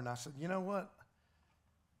daughter, and I said, you know what?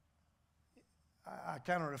 I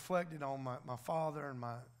kind of reflected on my father and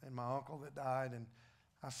my uncle that died, and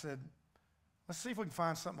I said, let's see if we can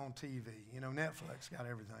find something on TV. You know, Netflix got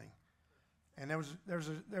everything. And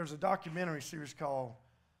there's a documentary series called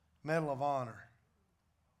Medal of Honor.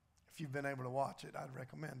 If you've been able to watch it, I'd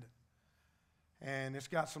recommend it. And it's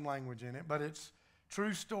got some language in it, but it's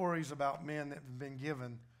true stories about men that have been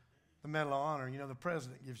given the Medal of Honor. You know, the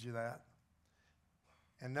president gives you that.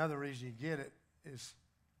 And another reason you get it is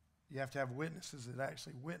you have to have witnesses that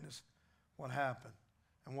actually witnessed what happened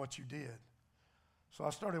and what you did. So I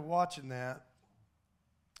started watching that,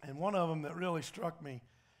 and one of them that really struck me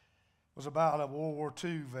was about a World War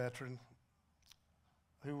II veteran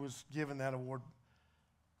who was given that award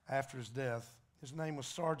after his death. His name was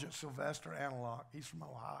Sergeant Sylvester Antelock. He's from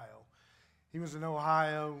Ohio. He was in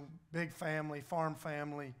Ohio, big family, farm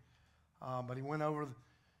family, but he went over,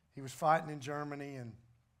 he was fighting in Germany, and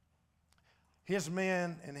his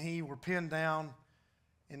men and he were pinned down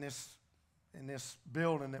in this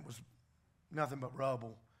building that was nothing but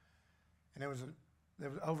rubble. And there was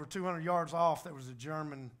over 200 yards off, there was a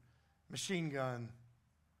German machine gun,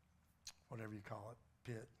 whatever you call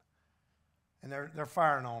it, pit. And they're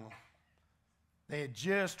firing on them. They had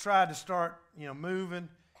just tried to start, moving,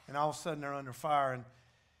 and all of a sudden they're under fire.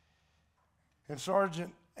 And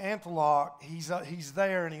Sergeant Antelock, he's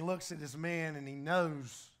there, and he looks at his men, and he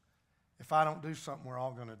knows, if I don't do something, we're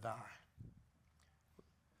all going to die.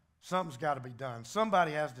 Something's got to be done.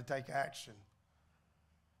 Somebody has to take action.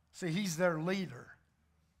 See, he's their leader.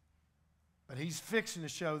 But he's fixing to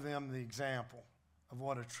show them the example of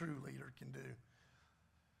what a true leader can do.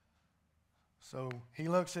 So he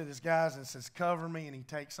looks at his guys and says, cover me, and he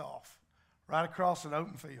takes off right across an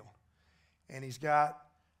open field. And he's got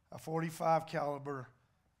a .45 caliber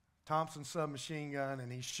Thompson submachine gun,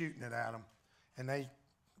 and he's shooting it at them. And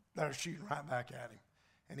they're shooting right back at him.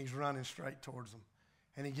 And he's running straight towards them.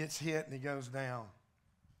 And he gets hit, and he goes down.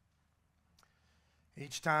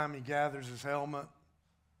 Each time he gathers his helmet,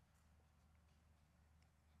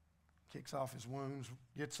 kicks off his wounds,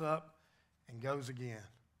 gets up, and goes again.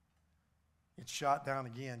 Gets shot down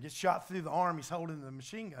again. Gets shot through the arm he's holding the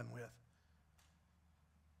machine gun with.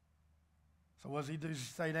 So what does he do? Does he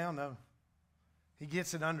stay down? No. He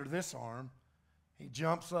gets it under this arm. He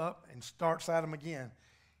jumps up and starts at him again.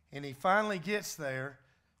 And he finally gets there,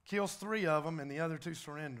 kills 3 of them, and the other 2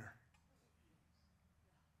 surrender.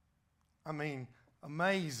 I mean,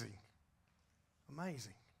 amazing.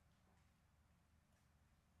 Amazing.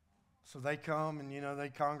 So they come and, they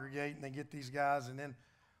congregate and they get these guys. And then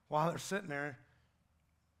while they're sitting there,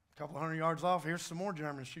 a couple of 100 yards off, here's some more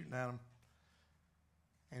Germans shooting at them.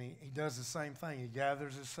 And he does the same thing. He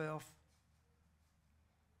gathers himself,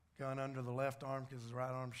 gun under the left arm because his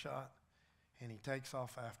right arm's shot, and he takes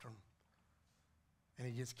off after him. And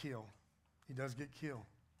he gets killed. He does get killed.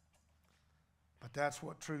 But that's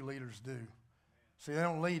what true leaders do. See, they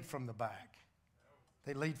don't lead from the back.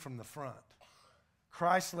 They lead from the front.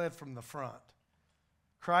 Christ led from the front.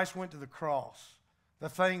 Christ went to the cross. The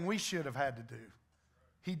thing we should have had to do.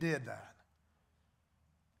 He did that.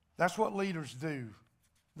 That's what leaders do.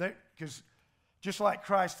 Because just like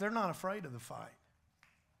Christ, they're not afraid of the fight.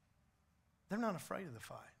 They're not afraid of the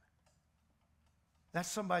fight. That's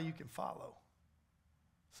somebody you can follow.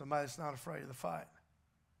 Somebody that's not afraid of the fight.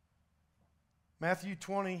 Matthew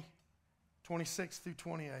 20, 26 through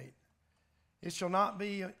 28. It shall not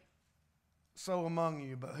be so among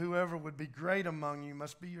you, but whoever would be great among you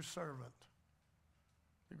must be your servant.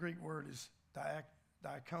 The Greek word is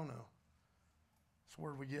diakono. It's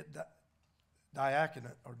where we get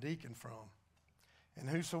diaconate or deacon from. And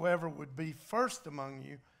whosoever would be first among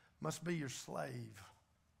you must be your slave.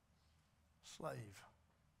 Slave.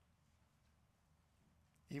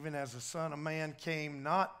 Even as the Son of Man came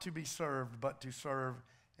not to be served, but to serve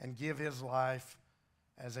and give his life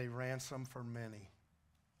as a ransom for many.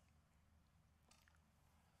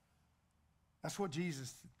 That's what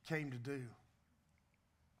Jesus came to do.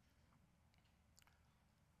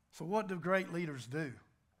 So what do great leaders do?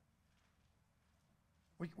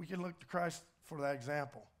 We can look to Christ for that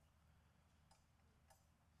example.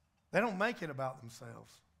 They don't make it about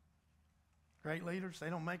themselves. Great leaders,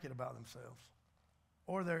 they don't make it about themselves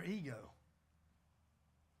or their ego.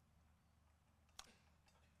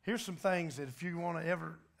 Here's some things that if you want to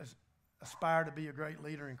ever aspire to be a great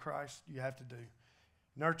leader in Christ, you have to do.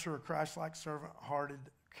 Nurture a Christ-like, servant-hearted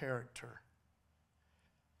character.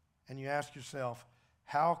 And you ask yourself,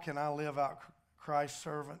 how can I live out Christ's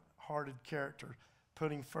servant-hearted character,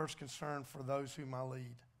 putting first concern for those whom I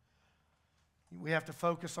lead? We have to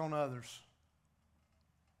focus on others.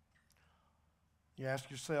 You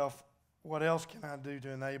ask yourself, what else can I do to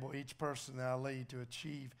enable each person that I lead to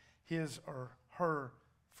achieve his or her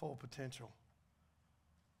full potential?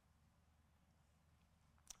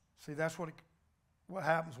 See, that's what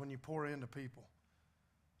happens when you pour into people.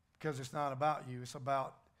 Because it's not about you, it's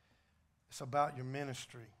about your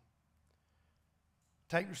ministry.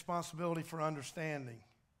 Take responsibility for understanding.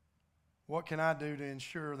 What can I do to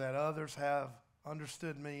ensure that others have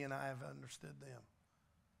understood me and I have understood them?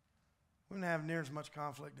 We wouldn't have near as much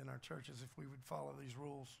conflict in our churches if we would follow these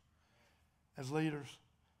rules. As leaders,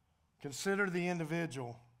 consider the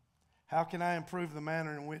individual. How can I improve the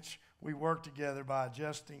manner in which we work together by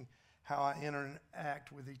adjusting how I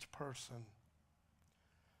interact with each person?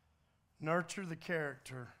 Nurture the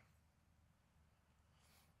character.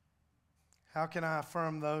 How can I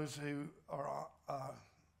affirm those who are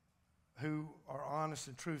honest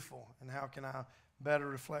and truthful? And how can I better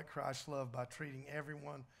reflect Christ's love by treating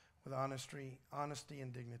everyone with honesty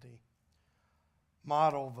and dignity?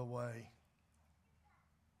 Model the way.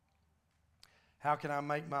 How can I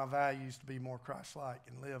make my values to be more Christ-like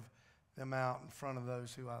and live them out in front of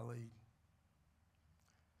those who I lead?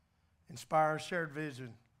 Inspire a shared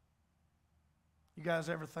vision. You guys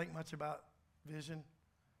ever think much about vision?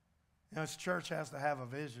 This church has to have a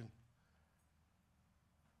vision.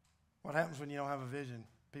 What happens when you don't have a vision?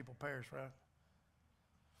 People perish, right?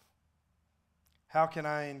 How can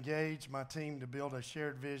I engage my team to build a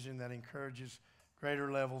shared vision that encourages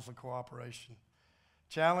greater levels of cooperation?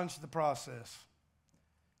 Challenge the process.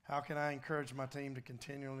 How can I encourage my team to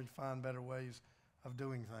continually find better ways of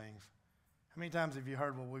doing things? How many times have you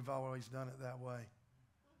heard, well, we've always done it that way?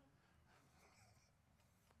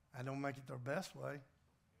 I don't make it their best way.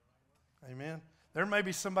 Amen. There may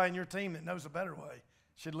be somebody in your team that knows a better way.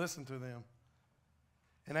 You should listen to them.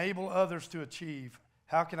 Enable others to achieve.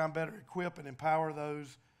 How can I better equip and empower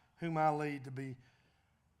those whom I lead to be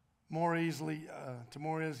more easily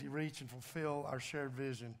reach and fulfill our shared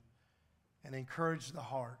vision and encourage the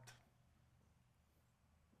heart?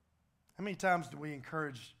 How many times do we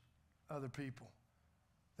encourage other people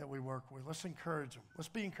that we work with? Let's encourage them. Let's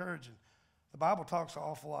be encouraging. The Bible talks an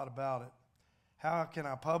awful lot about it. How can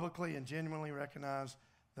I publicly and genuinely recognize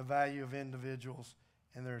the value of individuals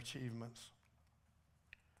and their achievements?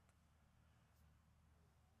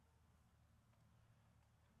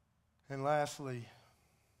 And lastly,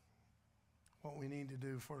 what we need to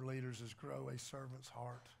do for leaders is grow a servant's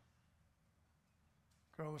heart.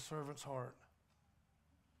 Grow a servant's heart.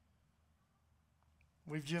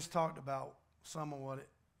 We've just talked about some of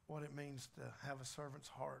what it means to have a servant's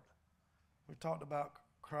heart. We talked about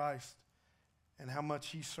Christ and how much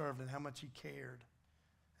he served and how much he cared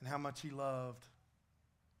and how much he loved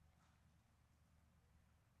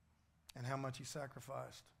and how much he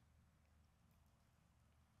sacrificed.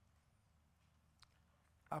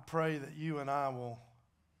 I pray that you and I will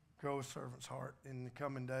grow a servant's heart in the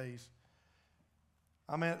coming days.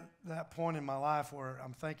 I'm at that point in my life where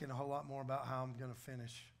I'm thinking a whole lot more about how I'm going to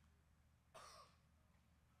finish.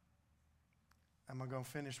 Am I going to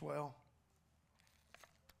finish well?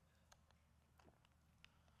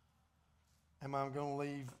 Am I going to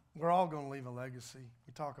leave? We're all going to leave a legacy.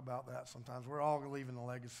 We talk about that sometimes. We're all leaving a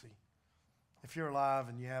legacy. If you're alive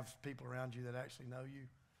and you have people around you that actually know you,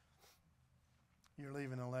 you're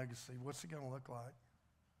leaving a legacy. What's it going to look like?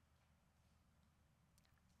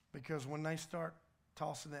 Because when they start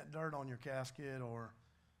tossing that dirt on your casket or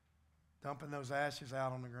dumping those ashes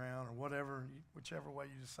out on the ground or whatever, whichever way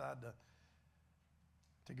you decide to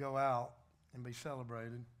go out and be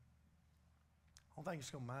celebrated, I don't think it's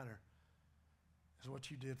going to matter. It's what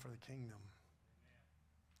you did for the kingdom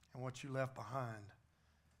and what you left behind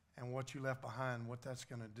and what you left behind, what that's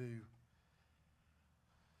going to do.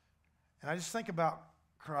 And I just think about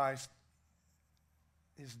Christ,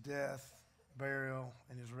 his death, burial,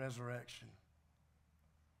 and his resurrection.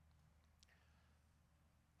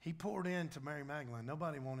 He poured into Mary Magdalene.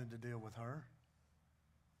 Nobody wanted to deal with her.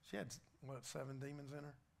 She had, 7 demons in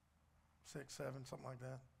her? 6, 7, something like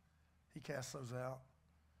that. He cast those out.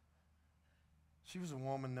 She was a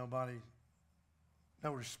woman no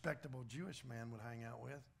respectable Jewish man would hang out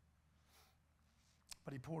with.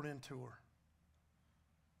 But he poured into her.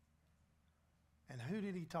 And who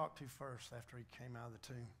did he talk to first after he came out of the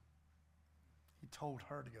tomb? He told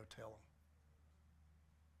her to go tell him.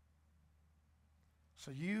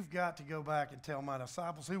 So you've got to go back and tell my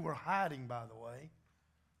disciples, who were hiding, by the way,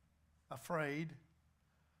 afraid,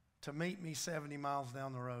 to meet me 70 miles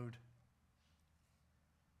down the road.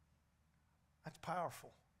 That's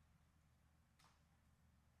powerful.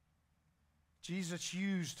 Jesus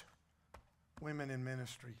used women in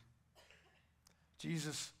ministry.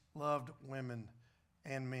 Jesus loved women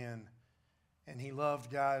and men, and he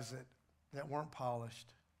loved guys that weren't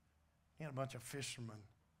polished. He had a bunch of fishermen,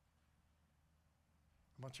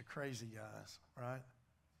 a bunch of crazy guys, right?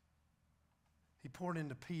 He poured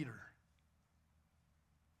into Peter.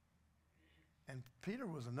 And Peter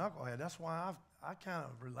was a knucklehead. That's why I kind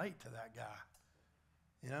of relate to that guy.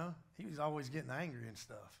 You know, he was always getting angry and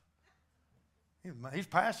stuff. He's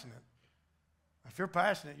passionate. If you're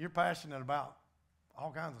passionate, you're passionate about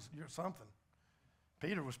all kinds of, you're something.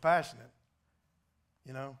 Peter was passionate.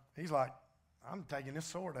 You know, he's like, I'm taking this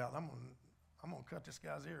sword out. I'm gonna cut this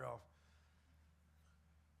guy's ear off.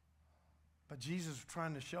 But Jesus was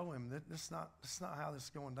trying to show him that this is not how this is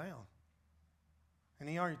going down. And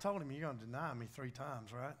he already told him, you're going to deny me 3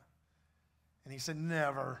 times, right? And he said,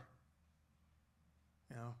 never.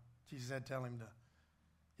 You know, Jesus had to tell him to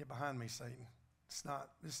get behind me, Satan. This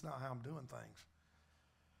is not how I'm doing things.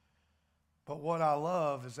 But what I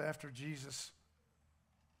love is after Jesus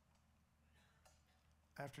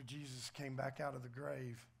came back out of the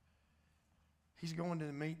grave, he's going to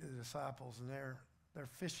meet the disciples, and they're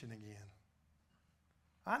fishing again.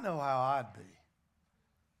 I know how I'd be.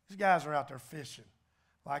 These guys are out there fishing.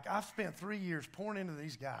 Like, I've spent 3 years pouring into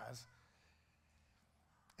these guys,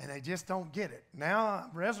 and they just don't get it. Now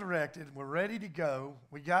I'm resurrected. We're ready to go.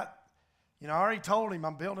 I already told him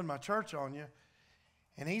I'm building my church on you,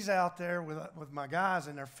 and he's out there with my guys,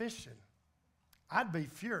 and they're fishing. I'd be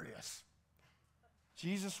furious.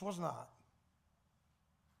 Jesus was not.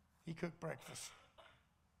 He cooked breakfast.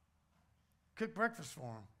 Cooked breakfast for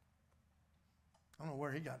them. I don't know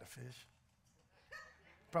where he got the fish.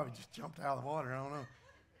 Probably just jumped out of the water. I don't know.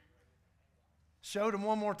 Showed him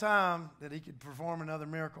one more time that he could perform another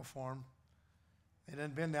miracle for him. They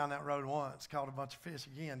hadn't been down that road once. Caught a bunch of fish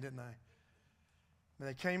again, didn't they? But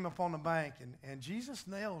they came up on the bank, and Jesus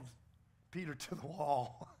nailed Peter to the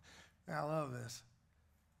wall. I love this.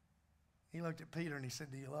 He looked at Peter and he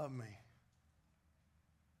said, do you love me?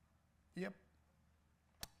 Yep.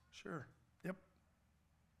 Sure. Yep.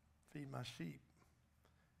 Feed my sheep.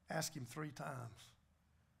 Ask him 3 times.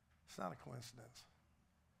 It's not a coincidence.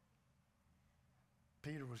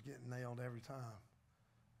 Peter was getting nailed every time.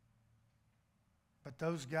 But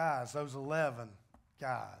those guys, those 11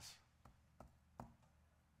 guys,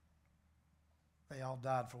 they all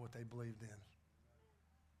died for what they believed in.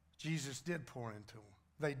 Jesus did pour into them.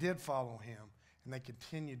 They did follow him, and they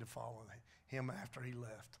continued to follow him after he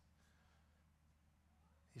left.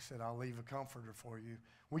 He said, I'll leave a comforter for you.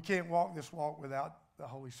 We can't walk this walk without the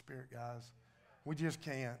Holy Spirit, guys. We just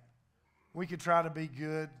can't. We could try to be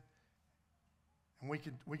good, and we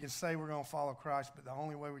can say we're going to follow Christ, but the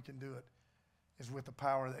only way we can do it is with the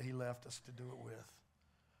power that he left us to do it with.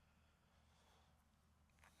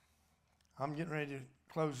 I'm getting ready to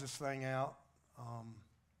close this thing out.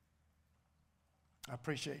 I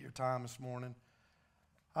appreciate your time this morning.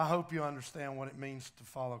 I hope you understand what it means to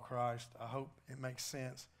follow Christ. I hope it makes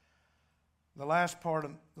sense. The last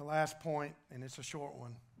point, and it's a short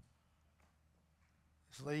one,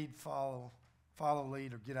 is lead, follow,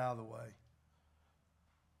 lead, or get out of the way.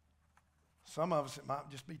 Some of us, it might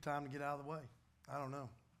just be time to get out of the way. I don't know.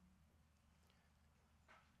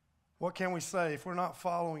 What can we say? If we're not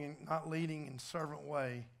following and not leading in servant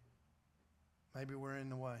way, maybe we're in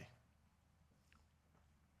the way.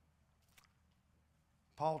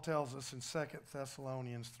 Paul tells us in 2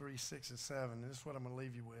 Thessalonians 3, 6, and 7, and this is what I'm going to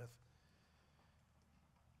leave you with.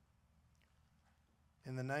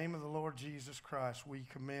 In the name of the Lord Jesus Christ, we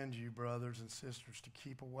commend you, brothers and sisters, to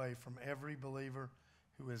keep away from every believer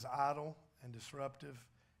who is idle and disruptive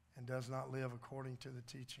and does not live according to the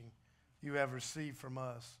teaching you have received from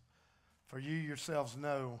us. For you yourselves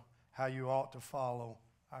know how you ought to follow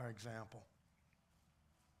our example.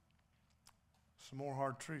 Some more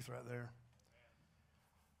hard truth right there.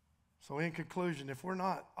 So in conclusion, if we're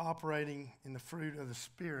not operating in the fruit of the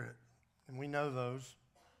Spirit, and we know those,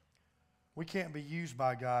 we can't be used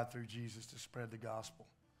by God through Jesus to spread the gospel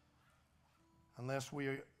unless we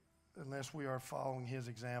are following his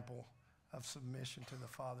example of submission to the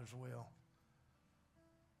Father's will.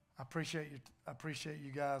 I appreciate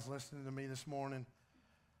you guys listening to me this morning.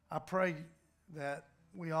 I pray that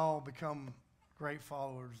we all become great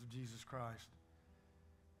followers of Jesus Christ.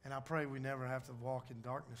 And I pray we never have to walk in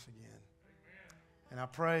darkness again. Amen. And I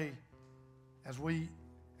pray as we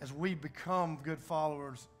become good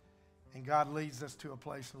followers and God leads us to a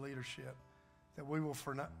place of leadership, that we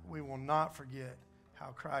will not forget how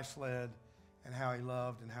Christ led and how he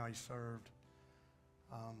loved and how he served.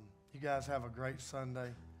 You guys have a great Sunday.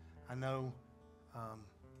 I know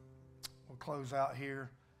we'll close out here.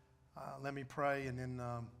 Let me pray, and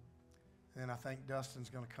then I think Dustin's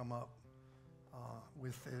going to come up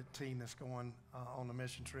with the team that's going on the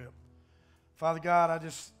mission trip. Father God, I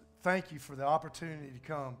just thank you for the opportunity to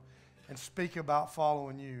come and speak about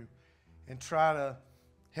following you and try to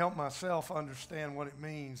help myself understand what it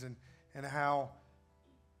means and how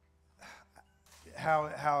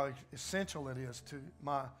essential it is to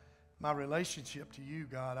my relationship to you,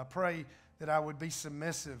 God. I pray that I would be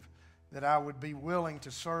submissive, that I would be willing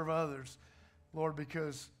to serve others, Lord,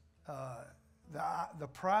 because the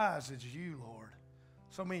prize is you, Lord.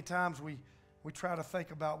 So many times we try to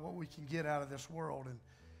think about what we can get out of this world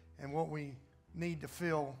and what we need to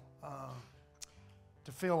feel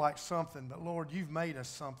like something. But Lord, you've made us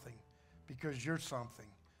something because you're something.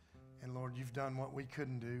 And Lord, you've done what we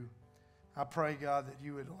couldn't do. I pray, God, that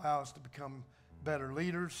you would allow us to become better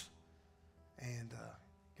leaders. And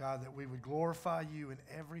God, that we would glorify you in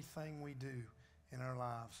everything we do in our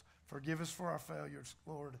lives. Forgive us for our failures,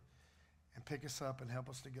 Lord, and pick us up and help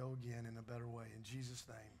us to go again in a better way. In Jesus'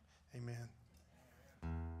 name, amen.